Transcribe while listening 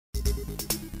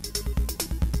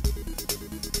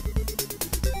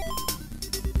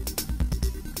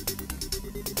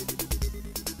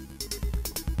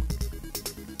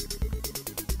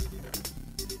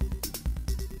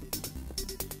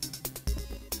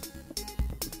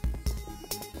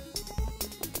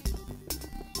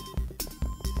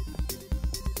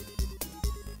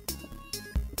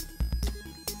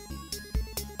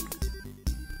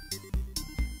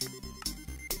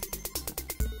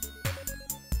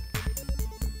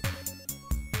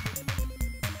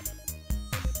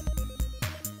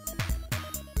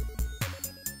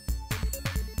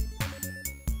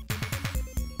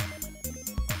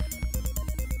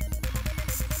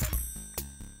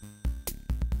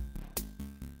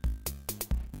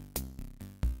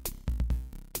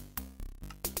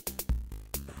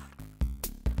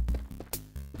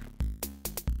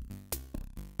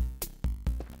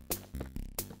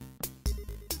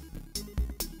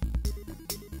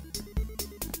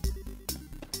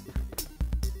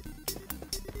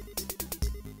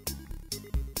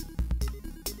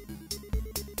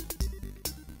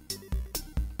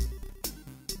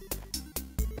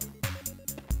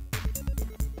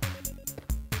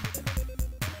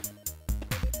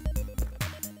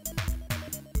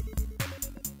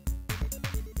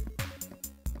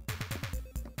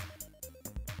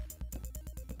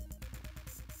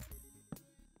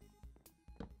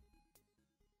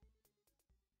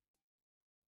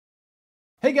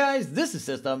Hey guys, this is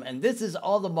System, and this is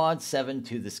all the mods 7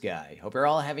 to the sky. Hope you're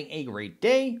all having a great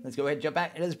day. Let's go ahead and jump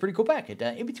back. It is a pretty cool pack.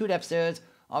 EP2 episodes.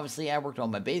 Obviously, I worked on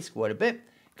my base quite a bit.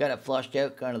 Got it flushed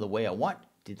out kind of the way I want.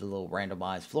 Did the little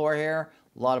randomized floor here.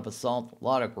 A lot of basalt, a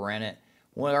lot of granite.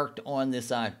 Worked on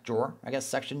this drawer, I guess,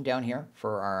 section down here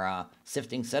for our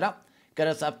sifting setup. Got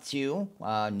us up to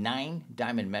 9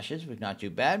 diamond meshes, which is not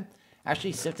too bad.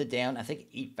 Actually sifted down, I think,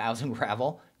 8,000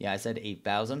 gravel. Yeah, I said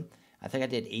 8,000. I think I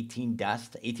did 18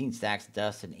 stacks of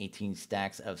dust, and 18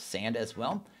 stacks of sand as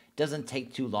well. Doesn't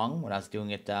take too long when I was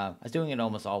doing it. I was doing it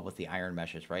almost all with the iron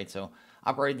meshes, right? So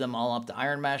upgraded them all up to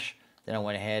iron mesh. Then I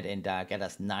went ahead and got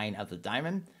us 9 of the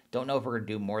diamond. Don't know if we're going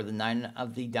to do more than 9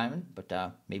 of the diamond, but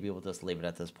maybe we'll just leave it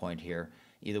at this point here.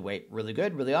 Either way, really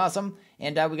good, really awesome.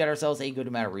 And we got ourselves a good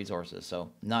amount of resources.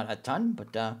 So not a ton,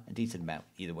 but a decent amount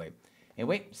either way.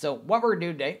 Anyway, so what we're going to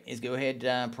do today is go ahead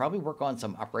and probably work on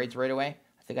some upgrades right away.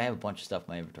 I think I have a bunch of stuff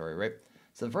in my inventory, right?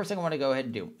 So the first thing I want to go ahead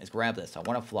and do is grab this. I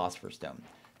want a philosopher's stone.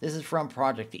 This is from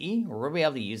ProjectE. We're going to be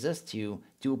able to use this to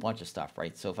do a bunch of stuff,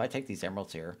 right? So if I take these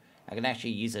emeralds here, I can actually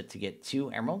use it to get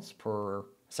 2 diamonds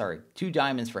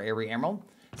for every emerald.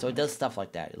 So it does stuff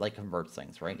like that. It like converts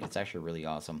things, right? It's actually really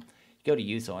awesome. You go to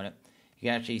use on it, you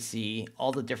can actually see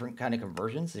all the different kind of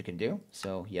conversions it can do.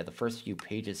 So yeah, the first few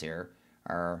pages here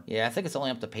are, yeah, I think it's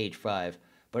only up to page 5.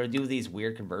 But I do these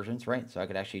weird conversions, right? So I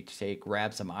could actually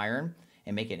grab some iron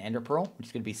and make an ender pearl, which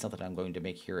is going to be something I'm going to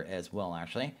make here as well,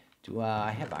 actually.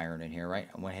 I have iron in here, right?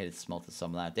 I went ahead and smelted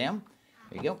some of that down.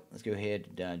 There you go. Let's go ahead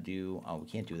and we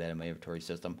can't do that in my inventory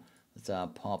system. Let's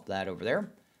pop that over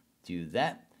there. Do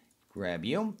that. Grab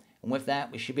you. And with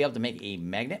that, we should be able to make a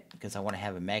magnet, because I want to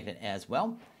have a magnet as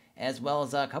well as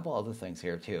a couple other things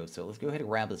here, too. So let's go ahead and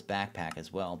grab this backpack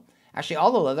as well. Actually,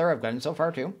 all the leather I've gotten so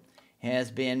far, too,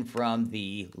 has been from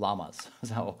the llamas.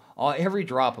 So every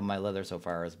drop of my leather so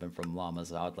far has been from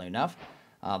llamas, oddly enough.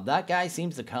 That guy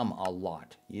seems to come a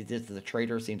lot. The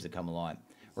trader seems to come a lot.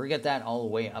 We're going to get that all the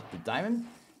way up to diamond.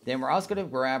 Then we're also going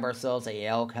to grab ourselves a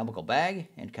alchemical bag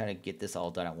and kind of get this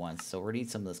all done at once. So we're going to need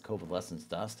some of this covalescence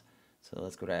dust. So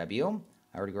let's go grab you.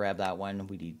 I already grabbed that one.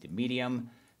 We need the medium.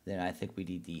 Then I think we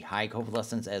need the high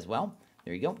covalescence as well.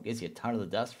 There you go. Gives you a ton of the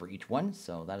dust for each one.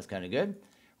 So that is kind of good.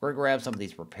 We're going to grab some of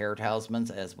these repair talismans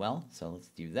as well. So let's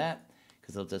do that,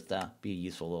 because they'll just be a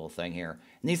useful little thing here.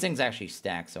 And these things actually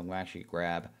stack, so I'm going to actually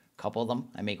grab a couple of them.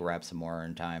 I may grab some more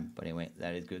in time, but anyway,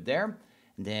 that is good there.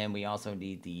 And then we also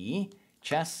need the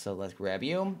chest, so let's grab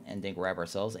you, and then grab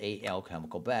ourselves a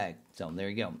alchemical bag. So there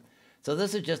you go. So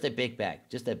this is just a big bag,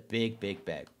 just a big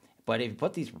bag. But if you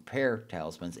put these repair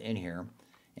talismans in here,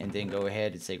 and then go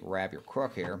ahead and say grab your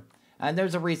crook here, and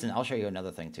there's a reason. I'll show you another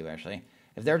thing too, actually.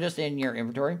 If they're just in your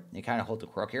inventory, you kind of hold the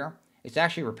crook here, it's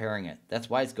actually repairing it. That's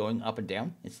why it's going up and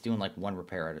down. It's doing like 1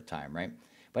 repair at a time, right?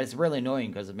 But it's really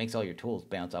annoying because it makes all your tools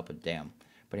bounce up and down.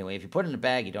 But anyway, if you put it in a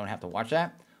bag, you don't have to watch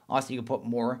that. Also, you can put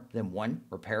more than 1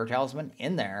 repair talisman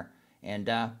in there, and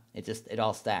it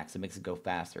all stacks. It makes it go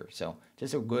faster. So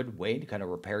just a good way to kind of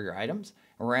repair your items.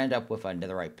 And we're end up with a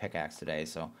netherite pickaxe today,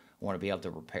 so I want to be able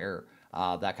to repair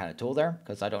that kind of tool there,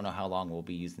 because I don't know how long we'll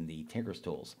be using the Tinker's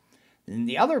tools. And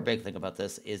the other big thing about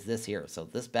this is this here. So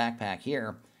this backpack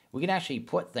here, we can actually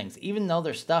put things, even though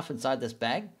there's stuff inside this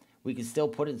bag, we can still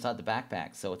put it inside the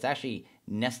backpack. So it's actually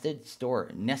nested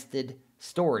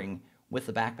storing with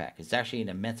the backpack. It's actually an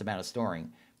immense amount of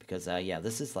storing, because yeah,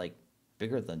 this is like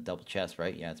bigger than double chest,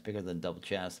 right? Yeah, it's bigger than double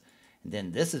chest. And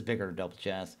then this is bigger than double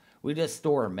chest. We just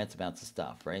store immense amounts of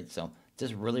stuff, right? So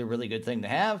just really good thing to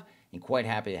have, and quite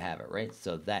happy to have it, right?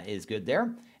 So that is good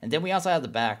there. And then we also have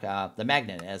the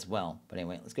magnet as well. But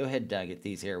anyway, let's go ahead and get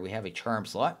these here. We have a charm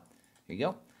slot. There you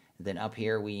go. And then up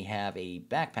here we have a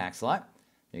backpack slot.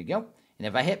 There you go. And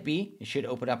if I hit B, it should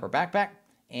open up our backpack.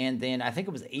 And then I think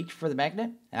it was H for the magnet.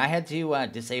 And I had to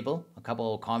disable a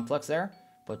couple of conflicts there.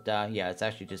 But yeah, it's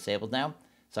actually disabled now.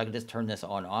 So I can just turn this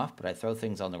on off. But I throw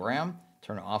things on the ground,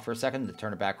 turn it off for a second, to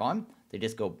turn it back on. They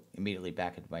just go immediately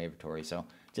back into my inventory. So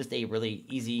just a really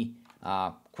easy,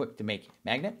 quick to make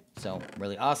magnet. So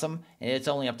really awesome. And it's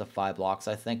only up to 5 blocks,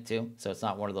 I think, too. So it's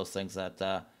not one of those things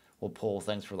that will pull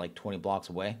things for like 20 blocks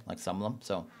away, like some of them.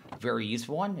 So very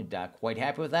useful one, and quite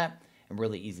happy with that, and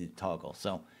really easy to toggle.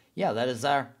 So yeah, that is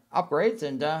our upgrades,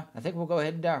 and I think we'll go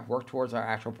ahead and work towards our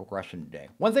actual progression today.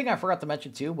 One thing I forgot to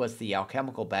mention too was the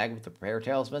alchemical bag with the repair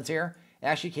talismans here. It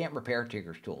actually can't repair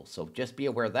Tinker's tools, so just be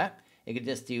aware of that. It can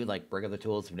just do like regular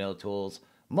tools, vanilla tools,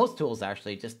 most tools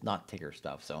actually, just not Tinker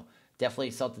stuff. So definitely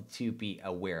something to be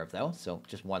aware of though. So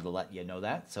just wanted to let you know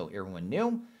that, so everyone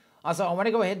knew. Also, I want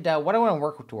to go ahead, what I want to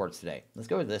work towards today. Let's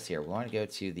go with this here. We want to go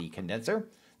to the condenser.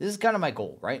 This is kind of my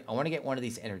goal, right? I want to get one of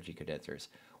these energy condensers.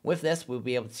 With this, we'll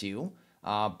be able to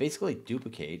basically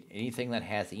duplicate anything that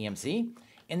has EMC.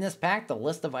 In this pack, the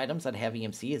list of items that have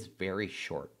EMC is very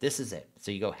short. This is it.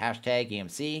 So you go hashtag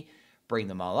EMC, bring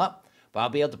them all up. But I'll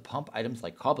be able to pump items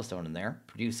like cobblestone in there,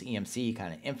 produce EMC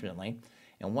kind of infinitely.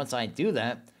 And once I do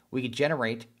that, we can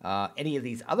generate any of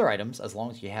these other items as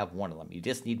long as you have one of them. You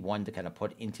just need one to kind of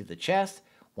put into the chest.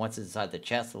 Once it's inside the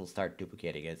chest, it'll start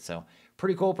duplicating it. So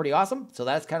pretty cool, pretty awesome. So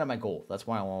that's kind of my goal. That's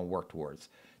what I want to work towards.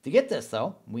 To get this,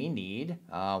 though, we need...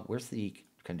 where's the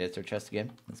condenser chest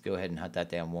again? Let's go ahead and hunt that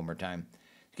down one more time.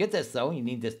 To get this, though, you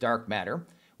need this dark matter,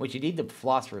 which you need the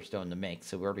philosopher's stone to make.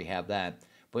 So we already have that.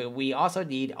 But we also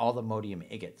need all the modium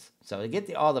agates. So to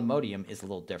get all the modium is a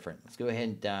little different. Let's go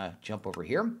ahead and jump over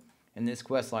here. In this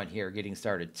quest line here, getting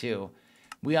started too,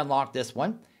 we unlock this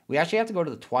one. We actually have to go to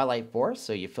the Twilight Forest.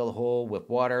 So you fill the hole with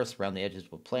water, surround the edges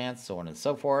with plants, so on and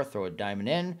so forth. Throw a diamond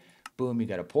in. Boom, you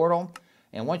got a portal.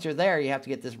 And once you're there, you have to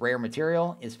get this rare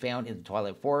material. It's found in the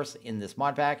Twilight Forest in this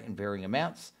mod pack in varying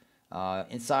amounts.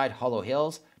 Inside Hollow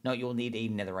Hills. No, you'll need a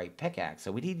netherite pickaxe.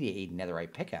 So we need a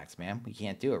netherite pickaxe, man. We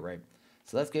can't do it, right?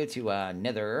 So let's go to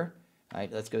nether. All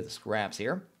right, let's go to scraps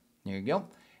here. There you go.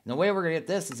 And the way we're going to get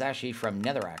this is actually from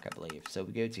netherrack, I believe. So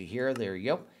we go to here. There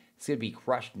you go. It's going to be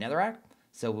crushed netherrack.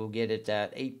 So we'll get it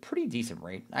at a pretty decent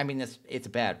rate. I mean, it's a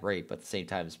bad rate, but at the same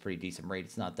time, it's a pretty decent rate.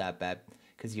 It's not that bad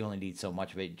because you only need so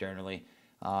much of it generally.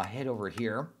 Head over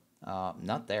here.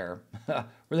 Not there. Well,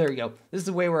 there you go. This is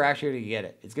the way we're actually going to get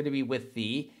it. It's going to be with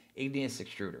the igneous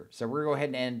extruder. So we're going to go ahead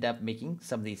and end up making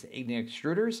some of these igneous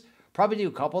extruders. Probably do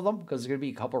a couple of them because there's going to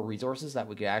be a couple of resources that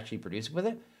we could actually produce with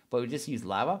it. But we just use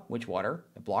lava, witch water,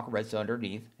 a block of redstone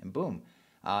underneath, and boom.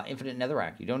 Infinite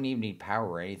netherrack. You don't even need power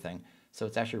or anything. So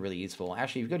it's actually really useful.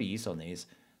 Actually, if you go to use on these,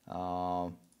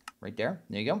 right there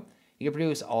you go. You can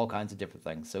produce all kinds of different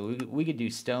things. So we could do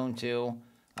stone too.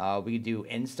 We could do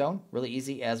end stone, really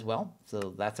easy as well.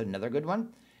 So that's another good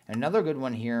one. Another good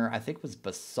one here, I think, was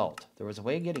basalt. There was a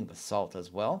way of getting basalt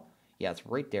as well. Yeah, it's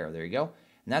right there. There you go.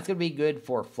 And that's going to be good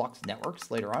for flux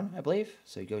networks later on, I believe.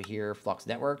 So you go here, flux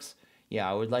networks. Yeah,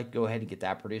 I would like to go ahead and get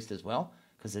that produced as well,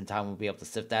 because in time we'll be able to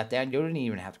sift that down. You don't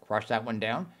even have to crush that one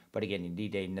down. But again, you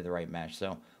need a netherite mesh.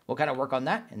 So we'll kind of work on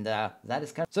that. And that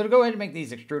is kind of... So to go ahead and make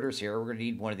these extruders here, we're going to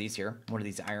need one of these here. One of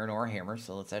these iron ore hammers.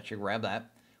 So let's actually grab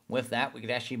that. With that, we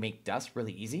could actually make dust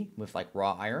really easy with like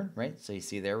raw iron, right? So you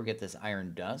see there, we get this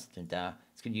iron dust. And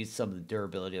it's going to use some of the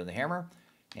durability of the hammer.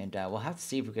 And we'll have to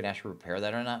see if we can actually repair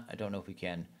that or not. I don't know if we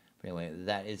can. But anyway,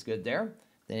 that is good there.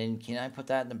 Then can I put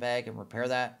that in the bag and repair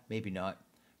that? Maybe not.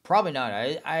 Probably not.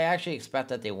 I actually expect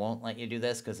that they won't let you do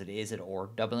this because it is an ore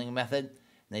doubling method.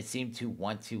 And they seem to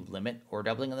want to limit ore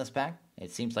doubling in this pack.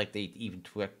 It seems like they even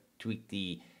tweak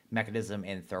the mechanism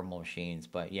in thermal machines.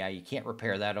 But yeah, you can't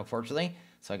repair that, unfortunately.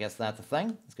 So I guess that's the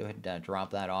thing. Let's go ahead and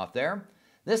drop that off there.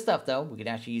 This stuff, though, we can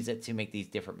actually use it to make these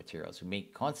different materials. We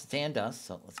make constant dust,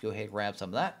 so let's go ahead and grab some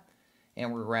of that. And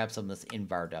we're going to grab some of this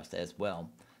invar dust as well.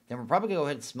 Then we're probably going to go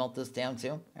ahead and smelt this down,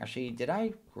 too. Actually, did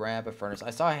I grab a furnace?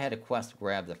 I saw I had a quest to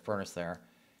grab the furnace there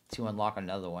to unlock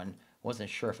another one. Wasn't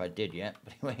sure if I did yet,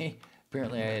 but anyway,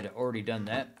 apparently I had already done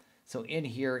that. So in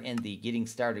here in the getting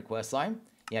started quest line,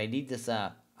 yeah, I need this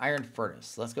iron furnace.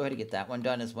 So let's go ahead and get that one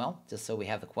done as well, just so we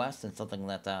have the quest and something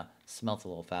that smelts a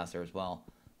little faster as well.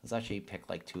 Let's actually pick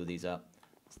like 2 of these up.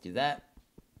 Let's do that.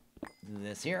 Do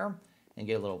this here and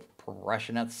get a little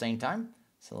progression at the same time.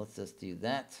 So let's just do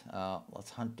that.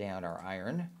 Let's hunt down our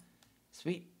iron.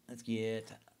 Sweet. Let's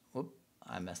get... Whoop,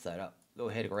 I messed that up. Go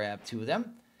ahead and grab 2 of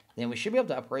them. Then we should be able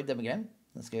to upgrade them again.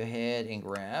 Let's go ahead and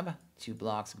grab 2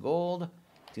 blocks of gold.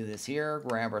 Do this here.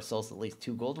 Grab ourselves at least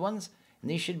 2 gold ones.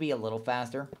 And these should be a little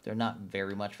faster. They're not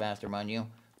very much faster, mind you.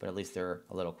 But at least they're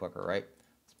a little quicker, right?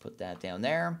 Let's put that down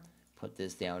there. Put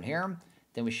this down here.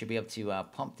 Then we should be able to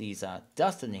pump these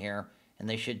dust in here. And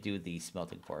they should do the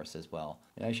smelting for us as well.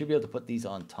 And I should be able to put these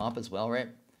on top as well, right?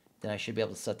 Then I should be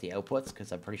able to set the outputs,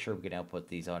 because I'm pretty sure we can output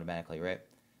these automatically, right?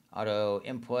 Auto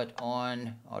input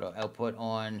on, auto output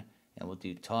on, and we'll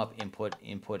do top input,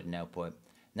 input, and output.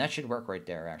 And that should work right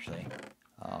there, actually.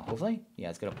 Hopefully. Yeah,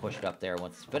 it's going to push it up there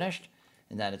once it's finished.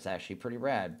 And that is actually pretty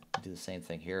rad. Do the same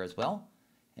thing here as well.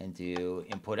 And do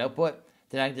input, output.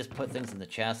 Then I can just put things in the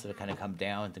chest that kind of come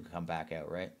down and then come back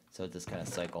out, right? So it just kind of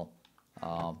cycle.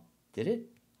 Did it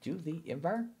do the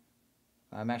invar?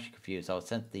 I'm actually confused. I'll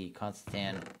send the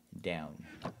constant down.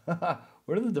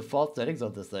 What are the default settings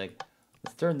on this thing?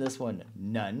 Let's turn this one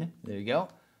none. There you go.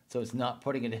 So it's not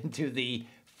putting it into the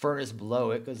furnace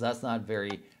below it, because that's not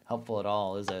very helpful at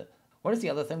all, is it? What is the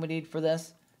other thing we need for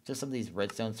this? Just some of these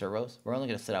redstone servos. We're only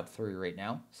going to set up 3 right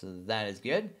now, so that is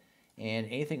good. And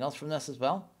anything else from this as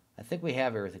well? I think we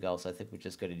have everything else. I think we're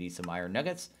just going to need some iron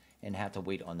nuggets. and have to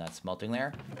wait on that smelting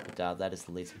there. But that is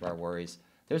the least of our worries.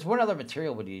 There's one other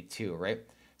material we need too, right?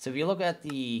 So if you look at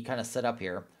the kind of setup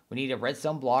here, we need a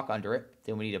redstone block under it.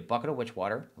 Then we need a bucket of witch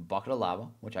water, a bucket of lava,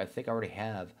 which I think I already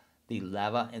have the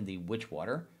lava and the witch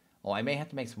water. Oh, I may have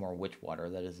to make some more witch water.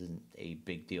 That isn't a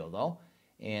big deal though.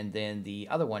 And then the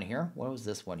other one here, what was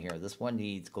this one here? This one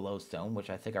needs glowstone,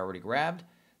 which I think I already grabbed.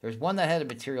 There's one that had a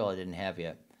material I didn't have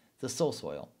yet, the soul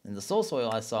soil. And the soul soil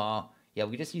I saw, yeah,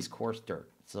 we just use coarse dirt.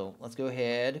 So let's go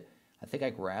ahead. I think I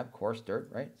grabbed coarse dirt,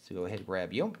 right? So go ahead and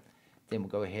grab you. Then we'll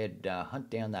go ahead and hunt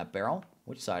down that barrel.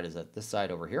 Which side is it? This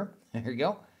side over here. There you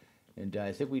go. And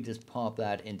I think we just pop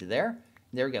that into there.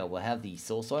 There we go. We'll have the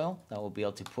soul soil that we'll be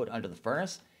able to put under the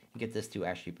furnace and get this to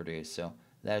actually produce. So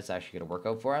that is actually going to work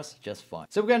out for us just fine.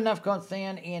 So we've got enough cone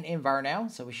sand and invar now.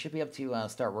 So we should be able to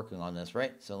start working on this,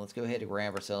 right? So let's go ahead and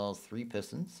grab ourselves 3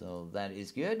 pistons. So that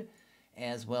is good.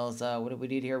 As well as what do we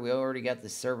need here? We already got the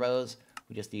servos.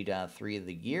 We just need 3 of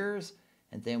the gears.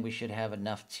 And then we should have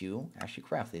enough to actually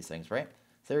craft these things, right?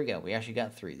 So there we go. We actually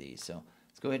got 3 of these. So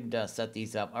let's go ahead and set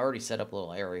these up. I already set up a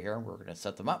little area here. We're going to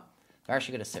set them up. They're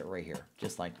actually going to sit right here,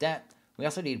 just like that. We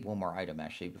also need one more item,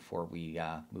 actually, before we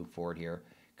move forward here.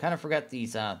 Kind of forgot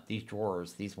these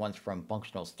drawers, these ones from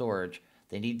functional storage.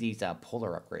 They need these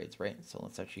polar upgrades, right? So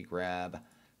let's actually grab a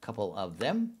couple of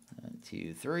them. 1,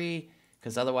 2, 3.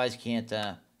 Because otherwise you can't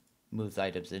move the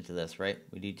items into this, right?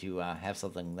 We need to have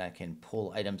something that can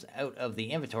pull items out of the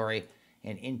inventory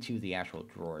and into the actual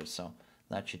drawers. So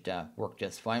that should work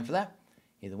just fine for that.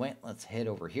 Either way, let's head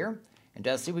over here and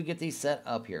see if we get these set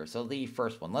up here. So the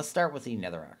first one, let's start with the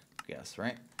netherrack, I guess,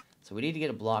 right? So we need to get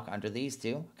a block under these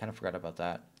two. Kind of forgot about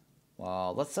that.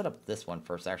 Well, let's set up this one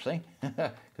first, actually,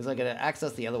 because I got to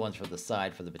access the other ones for the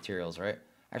side for the materials, right?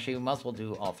 Actually, we might as well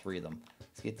do all 3 of them.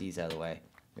 Let's get these out of the way.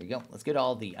 There you go. Let's get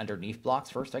all the underneath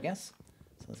blocks first, I guess.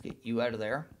 So let's get you out of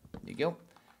there. There you go.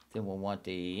 Then we'll want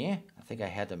I think I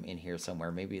had them in here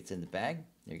somewhere. Maybe it's in the bag.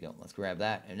 There you go. Let's grab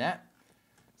that and that.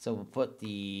 So we'll put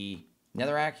the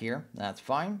netherrack here. That's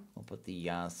fine. We'll put the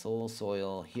soul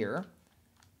soil here.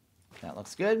 That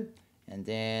looks good. And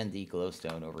then the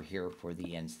glowstone over here for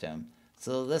the end stem.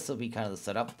 So this will be kind of the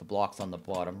setup. The blocks on the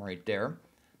bottom right there.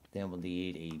 Then we'll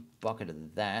need a bucket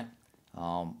of that.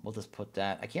 We'll just put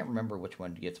that. I can't remember which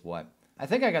one gets what. I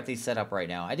think I got these set up right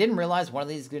now. I didn't realize one of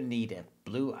these is going to need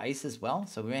blue ice as well.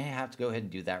 So we may have to go ahead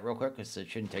and do that real quick because it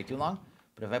shouldn't take too long.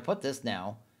 But if I put this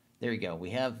now, there you go.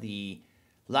 We have the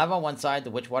lava on one side,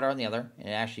 the witch water on the other. And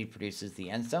it actually produces the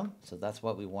end stone. So that's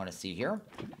what we want to see here.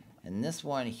 And this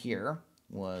one here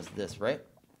was this, right?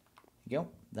 There you go.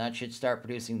 That should start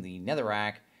producing the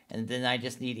netherrack. And then I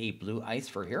just need a blue ice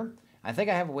for here. I think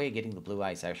I have a way of getting the blue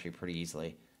ice actually pretty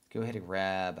easily. Go ahead and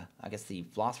grab, I guess, the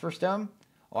philosopher's stone.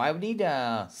 Oh, I would need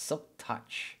silk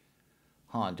touch.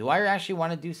 Huh, do I actually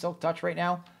want to do silk touch right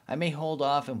now? I may hold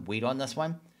off and wait on this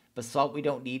one. But salt we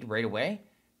don't need right away.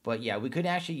 But yeah, we could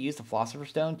actually use the philosopher's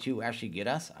stone to actually get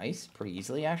us ice pretty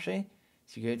easily, actually.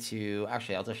 So you go to,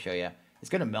 actually, I'll just show you. It's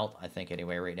going to melt, I think,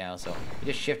 anyway, right now. So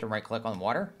you just shift and right-click on the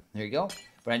water. There you go.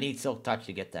 But I need silk touch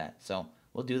to get that. So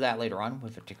we'll do that later on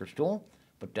with the tinker's tool.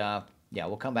 But yeah,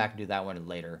 we'll come back and do that one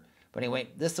later. But anyway,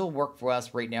 this will work for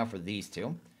us right now for these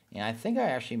two. And I think I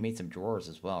actually made some drawers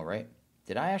as well, right?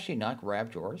 Did I actually not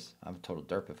grab drawers? I'm a total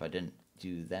derp if I didn't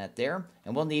do that there.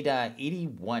 And we'll need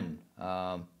 81.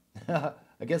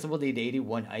 I guess we'll need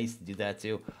 81 ice to do that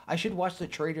too. I should watch the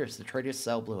traders. The traders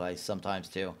sell blue ice sometimes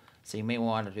too. So you may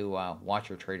want to watch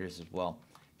your traders as well.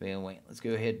 But anyway, let's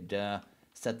go ahead and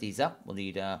set these up. We'll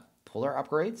need polar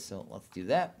upgrades. So let's do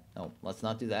that. No, let's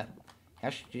not do that.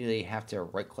 Actually, they have to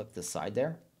right-click the side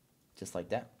there. Just like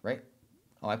that, right?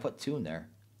 Oh, I put 2 in there.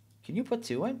 Can you put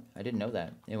 2 in? I didn't know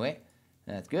that. Anyway,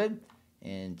 that's good.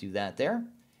 And do that there.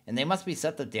 And they must be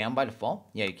set to down by default.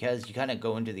 Yeah, because you kind of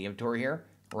go into the inventory here,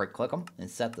 right-click them, and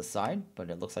set the side. But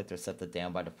it looks like they're set to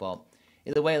down by default.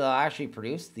 Either way, they'll actually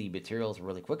produce the materials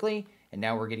really quickly. And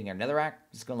now we're getting our netherrack.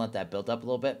 Just going to let that build up a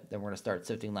little bit. Then we're going to start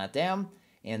sifting that down.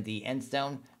 And the end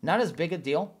stone, not as big a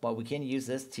deal, but we can use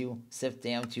this to sift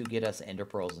down to get us ender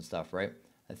pearls and stuff, right?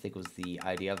 I think was the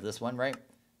idea of this one, right?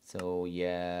 So,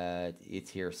 yeah, it's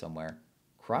here somewhere.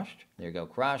 Crushed. There you go,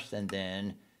 crushed. And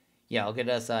then, yeah, I'll get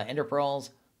us ender pearls,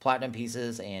 platinum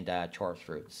pieces, and chorus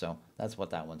fruit. So that's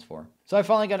what that one's for. So I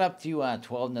finally got up to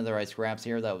 12 netherite scraps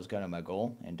here. That was kind of my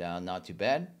goal, and not too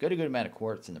bad. Got a good amount of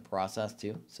quartz in the process,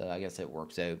 too. So I guess it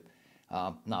works out.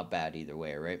 Not bad either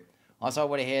way, right? Also, I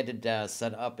went ahead and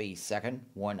set up a second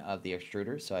one of the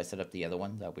extruders. So I set up the other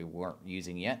one that we weren't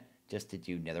using yet, just to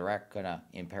do netherrack kind of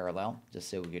in parallel, just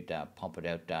so we could pump it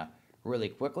out really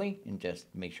quickly and just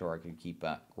make sure I could keep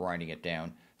grinding it down.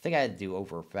 I think I had to do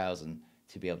over 1,000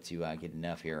 to be able to get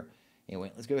enough here.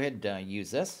 Anyway, let's go ahead and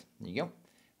use this. There you go.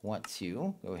 Want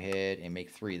to go ahead and make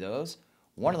 3 of those.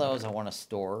 One of those I want to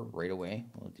store right away.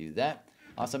 We'll do that.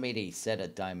 Also made a set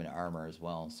of diamond armor as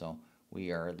well, so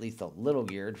we are at least a little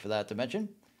geared for that dimension.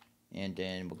 And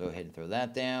then we'll go ahead and throw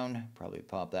that down. Probably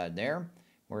pop that in there.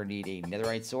 We're going to need a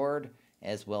netherite sword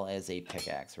as well as a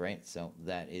pickaxe, right? So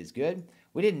that is good.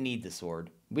 We didn't need the sword.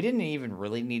 We didn't even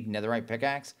really need netherite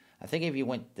pickaxe. I think if you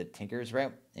went the Tinker's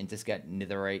route and just got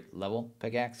netherite level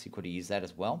pickaxe, you could have used that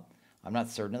as well. I'm not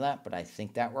certain of that, but I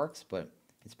think that works, but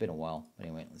it's been a while.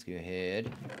 Anyway, let's go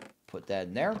ahead, put that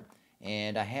in there.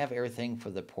 And I have everything for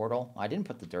the portal. I didn't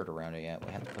put the dirt around it yet.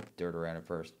 We have to put the dirt around it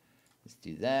first. Let's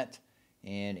do that.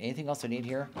 And anything else I need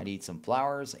here? I need some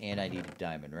flowers and I need a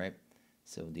diamond, right?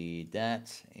 So need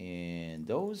that and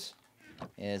those,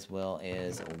 as well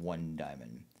as 1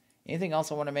 diamond. Anything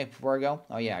else I want to make before I go?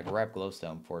 Oh yeah, I grabbed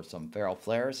glowstone for some feral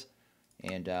flares,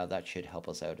 and that should help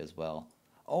us out as well.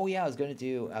 Oh yeah, I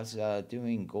was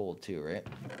doing gold too, right?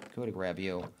 Go to grab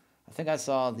you. I think I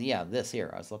saw this here.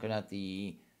 I was looking at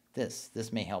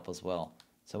this may help as well.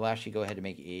 So we'll actually go ahead and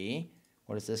make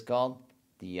what is this called?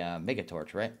 The mega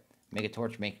torch, right? Mega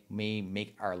torch may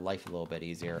make our life a little bit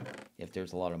easier if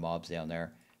there's a lot of mobs down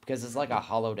there, because it's like a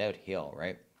hollowed out hill,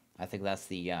 right? I think that's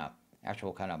the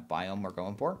actual kind of biome we're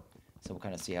going for. So we'll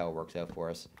kind of see how it works out for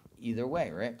us either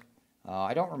way, right?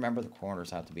 I don't remember the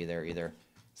corners have to be there either.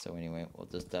 So anyway, we'll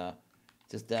just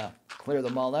clear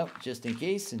them all out just in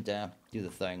case and do the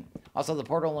thing. Also, the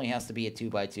portal only has to be a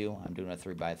 2x2. I'm doing a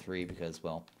 3x3 because,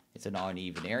 well, it's an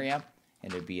uneven area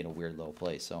and it'd be in a weird little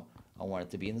place. So I want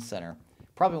it to be in the center.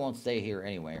 Probably won't stay here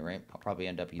anyway, right? I'll probably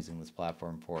end up using this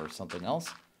platform for something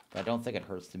else. But I don't think it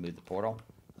hurts to move the portal.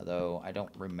 Although I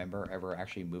don't remember ever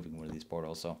actually moving one of these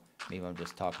portals. So maybe I'm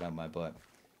just talking out my butt.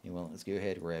 Anyway, let's go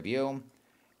ahead and grab you.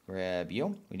 Grab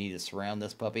you. We need to surround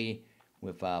this puppy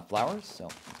with flowers. So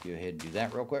let's go ahead and do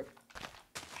that real quick.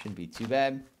 Shouldn't be too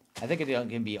bad. I think it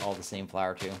can be all the same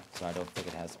flower too. So I don't think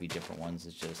it has to be different ones.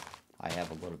 It's just I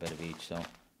have a little bit of each. So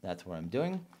that's what I'm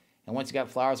doing. And once you got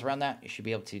flowers around that, you should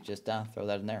be able to just throw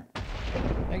that in there.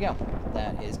 There you go.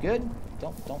 That is good.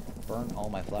 Don't burn all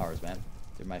my flowers, man.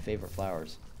 They're my favorite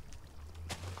flowers.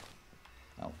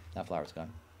 Oh, that flower's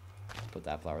gone. Put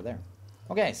that flower there.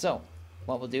 Okay, so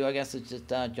what we'll do, I guess, is just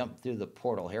jump through the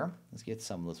portal here. Let's get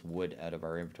some of this wood out of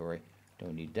our inventory.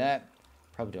 Don't need that.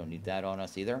 Probably don't need that on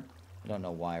us either. I don't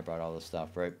know why I brought all this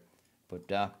stuff, right?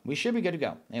 But we should be good to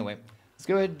go. Anyway, let's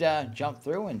go ahead and jump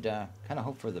through and kind of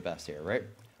hope for the best here, right?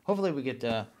 Hopefully we get,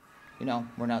 you know,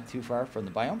 we're not too far from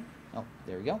the biome. Oh,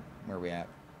 there we go. Where are we at?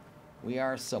 We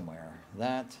are somewhere.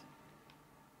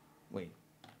 Wait.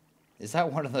 Is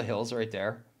that one of the hills right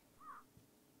there?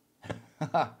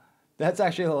 That's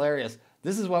actually hilarious.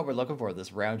 This is what we're looking for,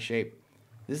 this round shape.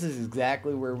 This is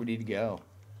exactly where we need to go.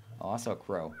 Oh, I saw a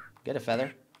crow. Get a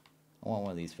feather. I want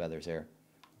one of these feathers here.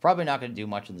 Probably not going to do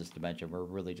much in this dimension. We're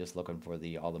really just looking for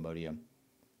the aluminium.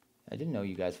 I didn't know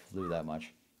you guys flew that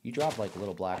much. You dropped like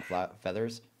little black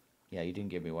feathers. Yeah, you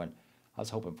didn't give me one. I was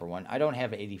hoping for one. I don't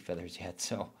have 80 feathers yet,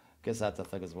 so I guess that's a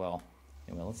thing as well.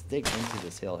 Anyway, let's dig into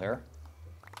this hill here.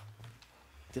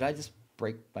 Did I just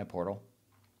break my portal?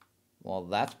 Well,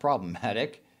 that's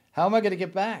problematic. How am I going to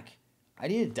get back? I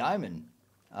need a diamond.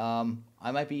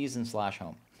 I might be using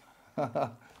 /home.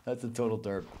 That's a total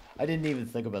derp. I didn't even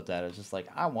think about that. I was just like,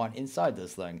 I want inside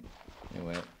this thing.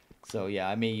 Anyway, so yeah,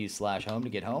 I may use /home to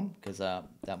get home because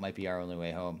that might be our only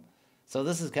way home. So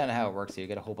this is kind of how it works. So you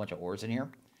get a whole bunch of ores in here.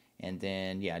 And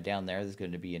then, yeah, down there's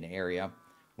going to be an area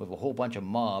with a whole bunch of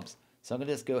mobs. So I'm going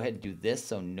to just go ahead and do this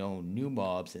so no new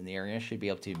mobs in the area should be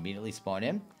able to immediately spawn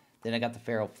in. Then I got the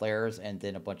feral flares and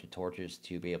then a bunch of torches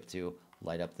to be able to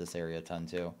light up this area a ton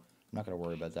too. I'm not going to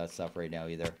worry about that stuff right now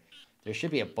either. There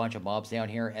should be a bunch of mobs down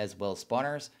here as well as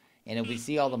spawners. And if we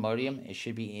see all the modium, it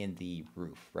should be in the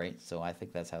roof, right? So I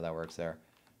think that's how that works there.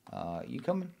 You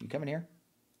coming here?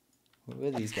 What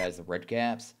are these guys, the red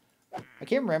caps? I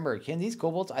can't remember. Can these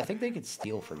kobolds, I think they could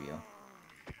steal from you.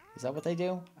 Is that what they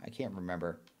do? I can't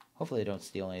remember. Hopefully they don't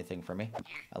steal anything from me.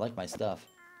 I like my stuff.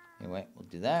 Anyway, we'll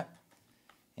do that.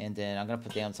 And then I'm going to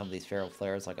put down some of these feral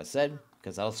flares, like I said,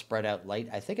 because that'll spread out light.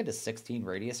 I think it is 16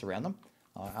 radius around them.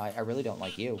 I really don't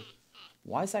like you.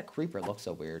 Why does that creeper look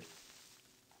so weird?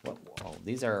 What?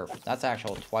 Whoa, that's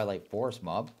actual Twilight Forest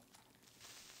mob.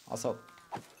 Also,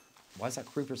 why is that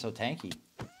creeper so tanky?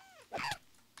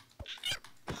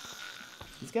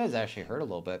 These guys actually hurt a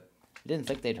little bit. I didn't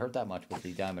think they'd hurt that much with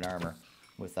the diamond armor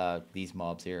with these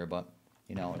mobs here, but,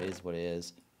 you know, it is what it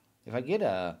is. If I get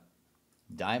a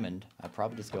diamond, I'd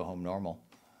probably just go home normal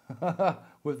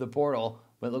with the portal,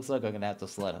 but it looks like I'm going to have to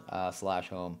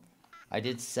 /home. I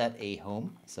did set a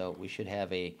home, so we should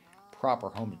have a proper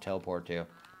home to teleport to.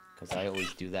 Because I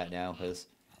always do that now, because,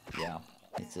 yeah,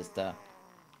 it's just,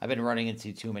 I've been running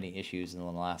into too many issues in the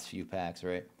last few packs,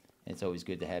 right? It's always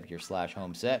good to have your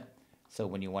 /home set, so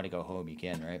when you want to go home, you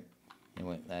can, right?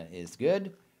 Anyway, that is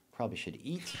good. Probably should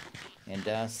eat,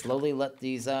 and slowly let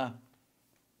these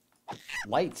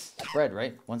lights spread,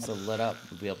 right? Once they're lit up,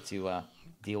 we'll be able to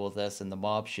deal with this, and the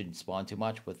mob shouldn't spawn too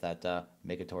much with that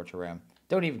mega torch around.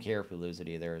 Don't even care if we lose it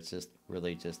either. It's just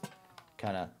really just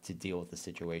kind of to deal with the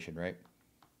situation, right?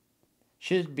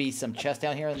 Should be some chests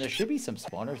down here, and there should be some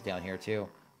spawners down here too.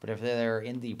 But if they're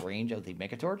in the range of the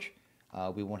mega torch,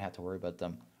 we won't have to worry about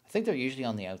them. I think they're usually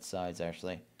on the outsides,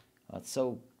 actually. It's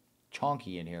so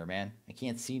chonky in here, man. I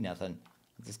can't see nothing.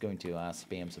 I'm just going to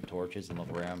spam some torches and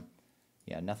look around.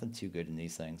 Yeah, nothing too good in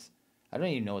these things. I don't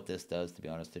even know what this does, to be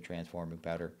honest, to transforming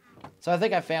powder. So I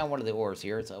think I found one of the ores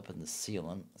here. It's up in the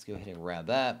ceiling. Let's go ahead and grab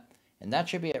that. And that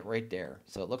should be it right there.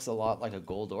 So it looks a lot like a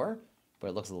gold ore, but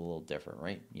it looks a little different,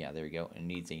 right? Yeah, there we go. It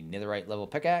needs a netherite level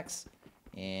pickaxe.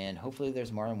 And hopefully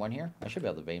there's more than one here. I should be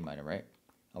able to vein mine it, right?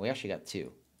 Oh, we actually got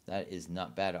 2. That is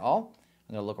not bad at all.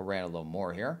 I'm going to look around a little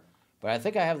more here. But I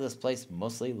think I have this place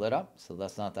mostly lit up, so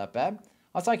that's not that bad.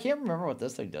 Also, I can't remember what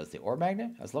this thing does. The ore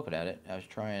magnet? I was looking at it. I was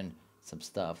trying some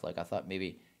stuff. Like, I thought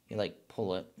maybe you, like,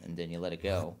 pull it and then you let it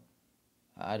go.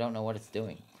 I don't know what it's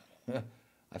doing.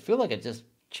 I feel like it just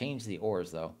changed the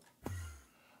ores, though.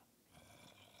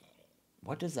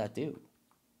 What does that do?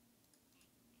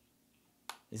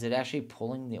 Is it actually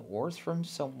pulling the ores from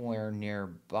somewhere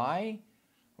nearby?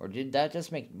 Or did that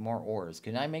just make more ores?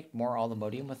 Can I make more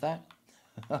aluminium with that?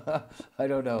 I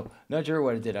don't know. Not sure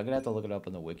what it did. I'm going to have to look it up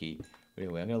on the wiki. But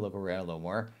anyway, I'm going to look around a little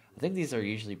more. I think these are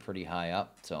usually pretty high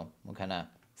up. So we'll kind of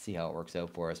see how it works out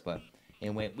for us. But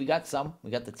anyway, we got some.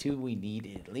 We got the 2 we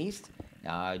need at least.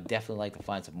 I'd definitely like to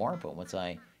find some more. But once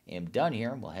I am done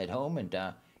here, we'll head home and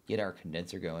get our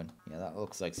condenser going. Yeah, that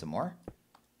looks like some more.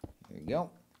 There you go.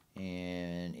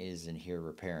 And is in here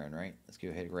repairing, right? Let's go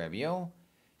ahead and grab you.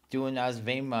 I was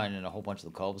vein mining a whole bunch of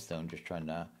the cobblestone, just trying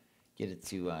to get it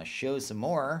to show some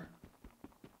more.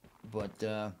 But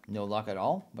no luck at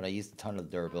all. But I used a ton of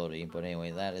durability. But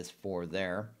anyway, that is 4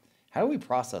 there. How do we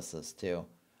process this too?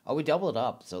 Oh, we double it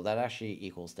up, so that actually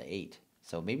equals to 8.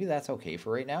 So maybe that's okay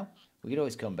for right now. We could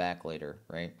always come back later,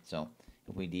 right? So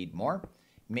if we need more,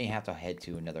 we may have to head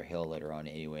to another hill later on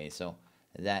anyway. So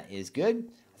that is good.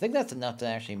 I think that's enough to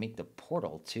actually make the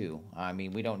portal too. I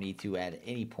mean, we don't need to at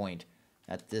any point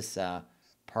at this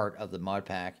part of the mod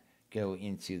pack go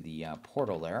into the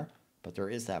portal there. But there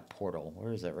is that portal.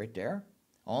 Where is that? Right there?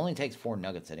 It only takes 4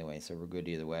 nuggets anyway, so we're good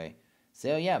either way.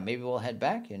 So yeah, maybe we'll head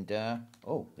back and,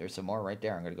 oh, there's some more right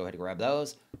there. I'm going to go ahead and grab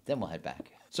those, then we'll head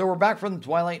back. So we're back from the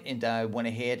Twilight, and I went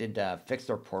ahead and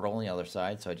fixed our portal on the other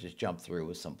side. So I just jumped through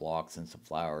with some blocks and some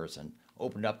flowers and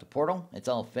opened up the portal. It's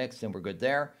all fixed and we're good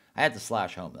there. I had to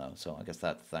 /home though, so I guess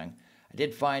that's the thing. I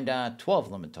did find 12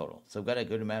 of them in total, so we've got a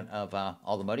good amount of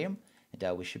aluminium,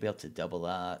 and we should be able to double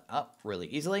that up really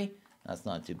easily. That's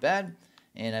not too bad,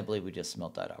 and I believe we just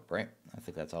smelt that up, right? I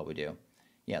think that's all we do.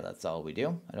 Yeah, that's all we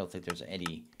do. I don't think there's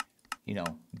any, you know,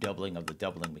 doubling of the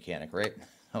doubling mechanic, right?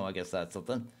 Oh, I guess that's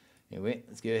something. Anyway,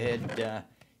 let's go ahead and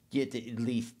get at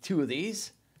least 2 of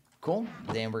these. Cool.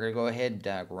 Then we're going to go ahead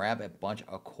and grab a bunch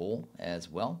of coal as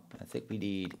well. I think we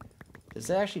need... Does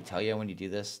it actually tell you when you do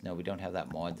this? No, we don't have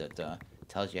that mod that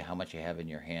tells you how much you have in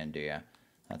your hand, do you?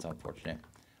 That's unfortunate.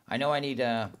 I know I need...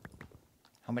 how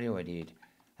many do I need?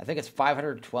 I think it's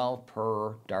 512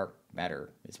 per dark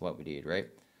matter is what we need, right?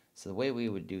 So the way we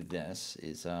would do this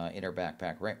is in our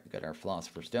backpack, right? We got our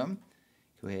Philosopher's Stone.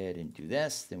 Go ahead and do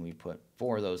this. Then we put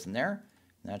 4 of those in there.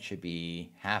 And that should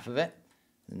be half of it.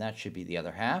 And that should be the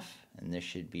other half. And this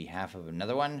should be half of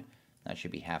another one. That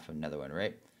should be half of another one,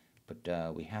 right?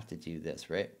 But we have to do this,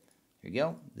 right? Here we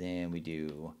go. Then we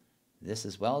do this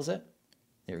as well, is it?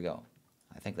 There we go.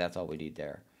 I think that's all we need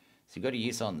there. So you go to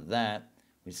use on that.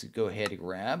 We just go ahead and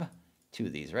grab 2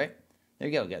 of these, right? There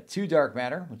you go. We got 2 dark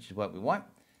matter, which is what we want.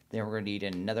 Then we're going to need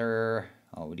another...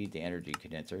 Oh, we need the energy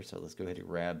condenser. So let's go ahead and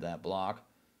grab that block.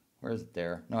 Where is it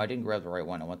there? No, I didn't grab the right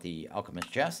one. I want the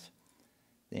alchemist chest.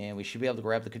 Then we should be able to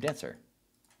grab the condenser.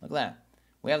 Look at that.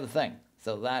 We have the thing.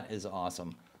 So that is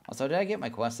awesome. Also, did I get my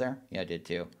quest there? Yeah, I did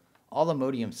too.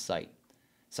 Aluminium site.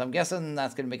 So I'm guessing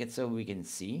that's going to make it so we can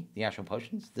see the actual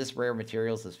potions. This rare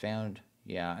materials is found.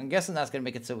 Yeah, I'm guessing that's going to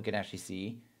make it so we can actually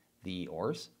see the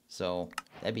ores. So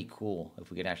that'd be cool if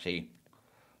we could actually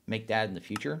make that in the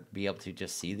future. Be able to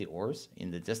just see the ores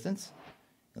in the distance.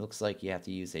 It looks like you have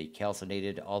to use a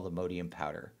calcinated aluminium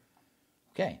powder.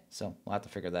 Okay, so we'll have to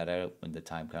figure that out when the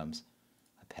time comes.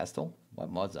 A pestle? What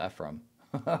mod's that from?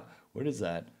 What is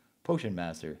that? Potion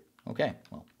Master. Okay,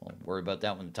 well, We'll worry about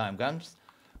that when the time comes.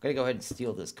 I'm going to go ahead and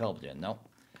steal this cobalt. No.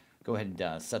 Go ahead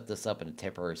and set this up in a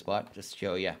temporary spot just to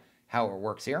show you how it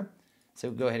works here. So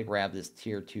go ahead and grab this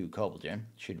tier 2 cobalt.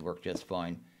 Should work just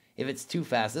fine. If it's too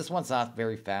fast, this one's not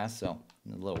very fast, so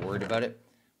I'm a little worried about it.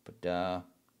 But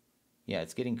yeah,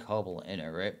 it's getting cobalt in it,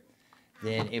 right?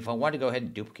 Then if I want to go ahead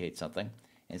and duplicate something,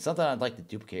 and something I'd like to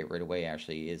duplicate right away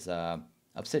actually is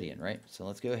obsidian, right? So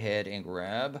let's go ahead and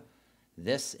grab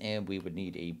this, and we would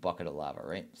need a bucket of lava,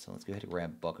 right? So let's go ahead and grab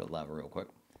a bucket of lava real quick.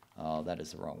 Oh, that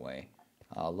is the wrong way.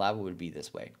 Lava would be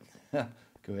this way. Go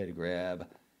ahead and grab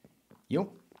you.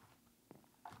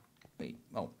 Wait,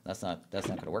 oh, that's not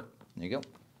gonna work. There you go.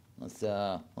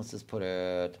 Let's just put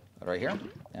it right here.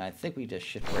 And I think we just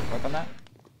shift right click on that.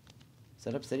 Is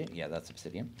that obsidian? Yeah, that's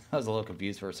obsidian. I was a little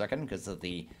confused for a second because of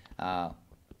the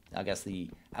I guess the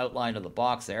outline of the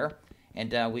box there.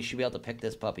 And we should be able to pick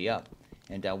this puppy up.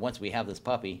 And once we have this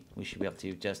puppy, we should be able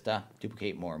to just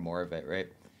duplicate more and more of it, right?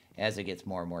 As it gets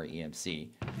more and more EMC.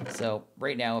 So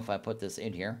right now, if I put this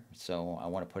in here, so I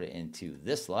want to put it into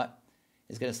this slot,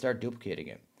 it's going to start duplicating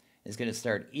it. It's going to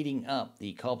start eating up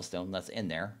the cobblestone that's in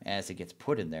there as it gets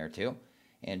put in there too.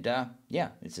 And yeah,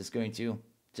 it's just going to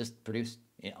just produce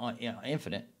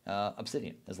infinite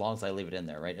obsidian as long as I leave it in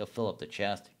there, right? It'll fill up the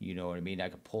chest. You know what I mean? I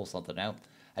could pull something out.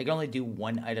 I can only do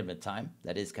one item at a time.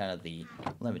 That is kind of the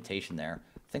limitation there.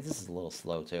 I think this is a little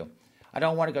slow too. I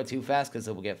don't want to go too fast because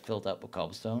it will get filled up with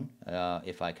cobblestone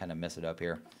if I kind of mess it up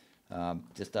here.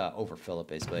 Just overfill it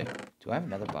basically. Do I have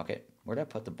another bucket? Where did I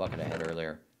put the bucket I had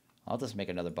earlier? I'll just make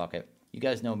another bucket. You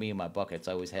guys know me and my buckets.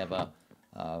 I always have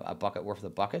a bucket worth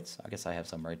of buckets. I guess I have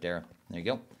some right there. There you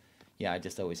go. Yeah, I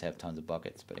just always have tons of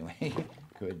buckets. But anyway,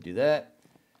 go ahead and do that.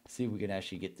 See if we can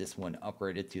actually get this one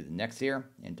upgraded to the next tier.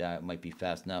 And it might be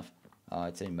fast enough.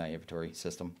 It's in my inventory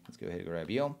system. Let's go ahead and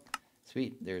grab you.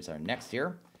 Sweet. There's our next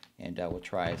tier. And we'll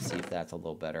try to see if that's a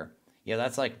little better. Yeah,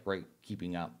 that's like right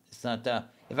keeping up. It's not,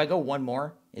 if I go one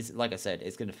more, it's like I said,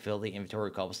 it's going to fill the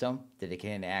inventory cobblestone that it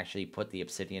can actually put the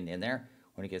obsidian in there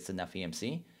when it gets enough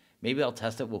EMC. Maybe I'll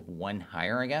test it with one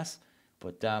higher, I guess.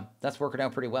 But that's working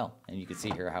out pretty well. And you can see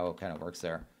here how it kind of works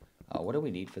there. What do we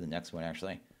need for the next one,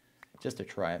 actually? Just to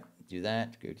try it. Do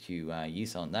that. Go to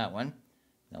use on that one.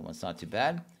 That one's not too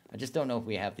bad. I just don't know if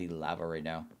we have the lava right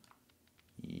now.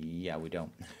 Yeah, we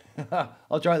don't.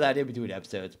 I'll try that in between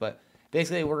episodes. But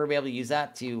basically, we're going to be able to use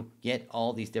that to get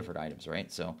all these different items,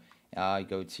 right? So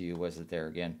go to, what is it there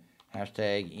again?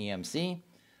 Hashtag EMC.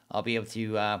 I'll be able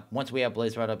to, once we have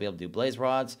blaze rod, I'll be able to do blaze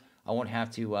rods. I won't have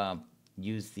to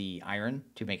use the iron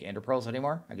to make ender pearls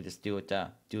anymore. I could just do it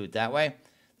that way.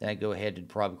 Then I go ahead and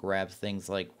probably grab things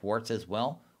like quartz as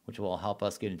well, which will help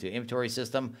us get into inventory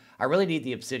system. I really need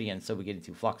the obsidian so we get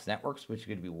into flux networks, which is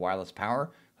going to be wireless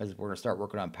power, because we're going to start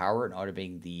working on power and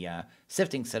automating the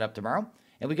sifting setup tomorrow.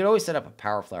 And we could always set up a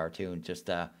power flower too and just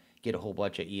get a whole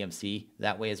bunch of EMC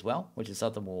that way as well, which is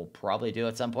something we'll probably do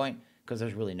at some point because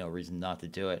there's really no reason not to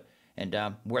do it. And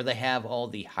where they have all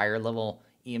the higher level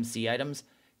EMC items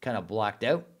kind of blocked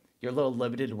out, you're a little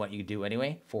limited in what you can do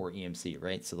anyway for EMC,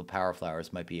 right? So the power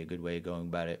flowers might be a good way of going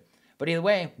about it. But either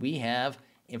way, we have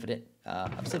infinite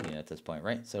obsidian at this point,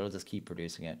 right? So it'll just keep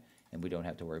producing it, and we don't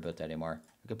have to worry about that anymore.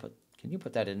 I could put, can you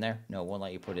put that in there? No, it won't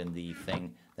let you put in the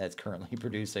thing that's currently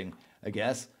producing, I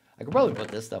guess. I could probably put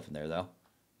this stuff in there, though.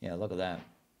 Yeah, look at that.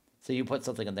 So you put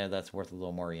something in there that's worth a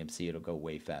little more EMC, it'll go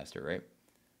way faster, right?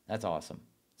 That's awesome.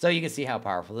 So you can see how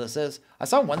powerful this is. I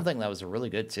saw one thing that was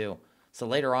really good, too. So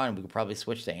later on, we could probably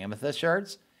switch to amethyst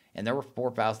shards, and there were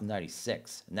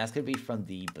 4,096. And that's going to be from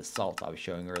the basalt I was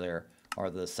showing earlier, or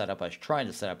the setup I was trying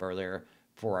to set up earlier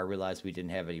before I realized we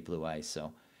didn't have any blue ice.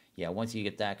 So yeah, once you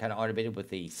get that kind of automated with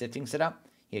the sifting setup,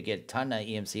 you get a ton of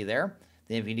EMC there.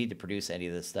 Then if you need to produce any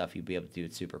of this stuff, you'll be able to do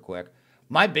it super quick.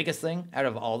 My biggest thing out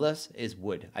of all this is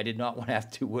wood. I did not want to have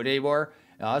to do wood anymore.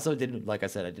 I also didn't, like I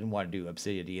said, I didn't want to do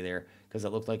obsidian either because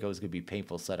it looked like it was going to be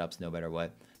painful setups no matter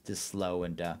what. Just slow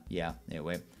and yeah,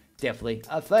 anyway, definitely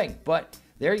a thing. But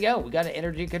there you go. We got an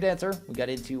energy condenser. We got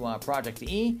into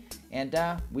ProjectE,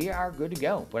 and we are good to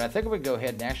go. But I think I'm going to go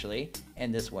ahead and actually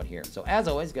end this one here. So as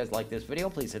always, if you guys like this video,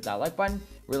 please hit that like button.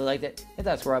 Really liked it. Hit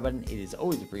that subscribe button. It is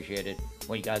always appreciated.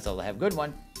 Want you guys all to have a good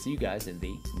one. See you guys in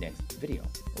the next video.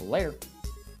 Later.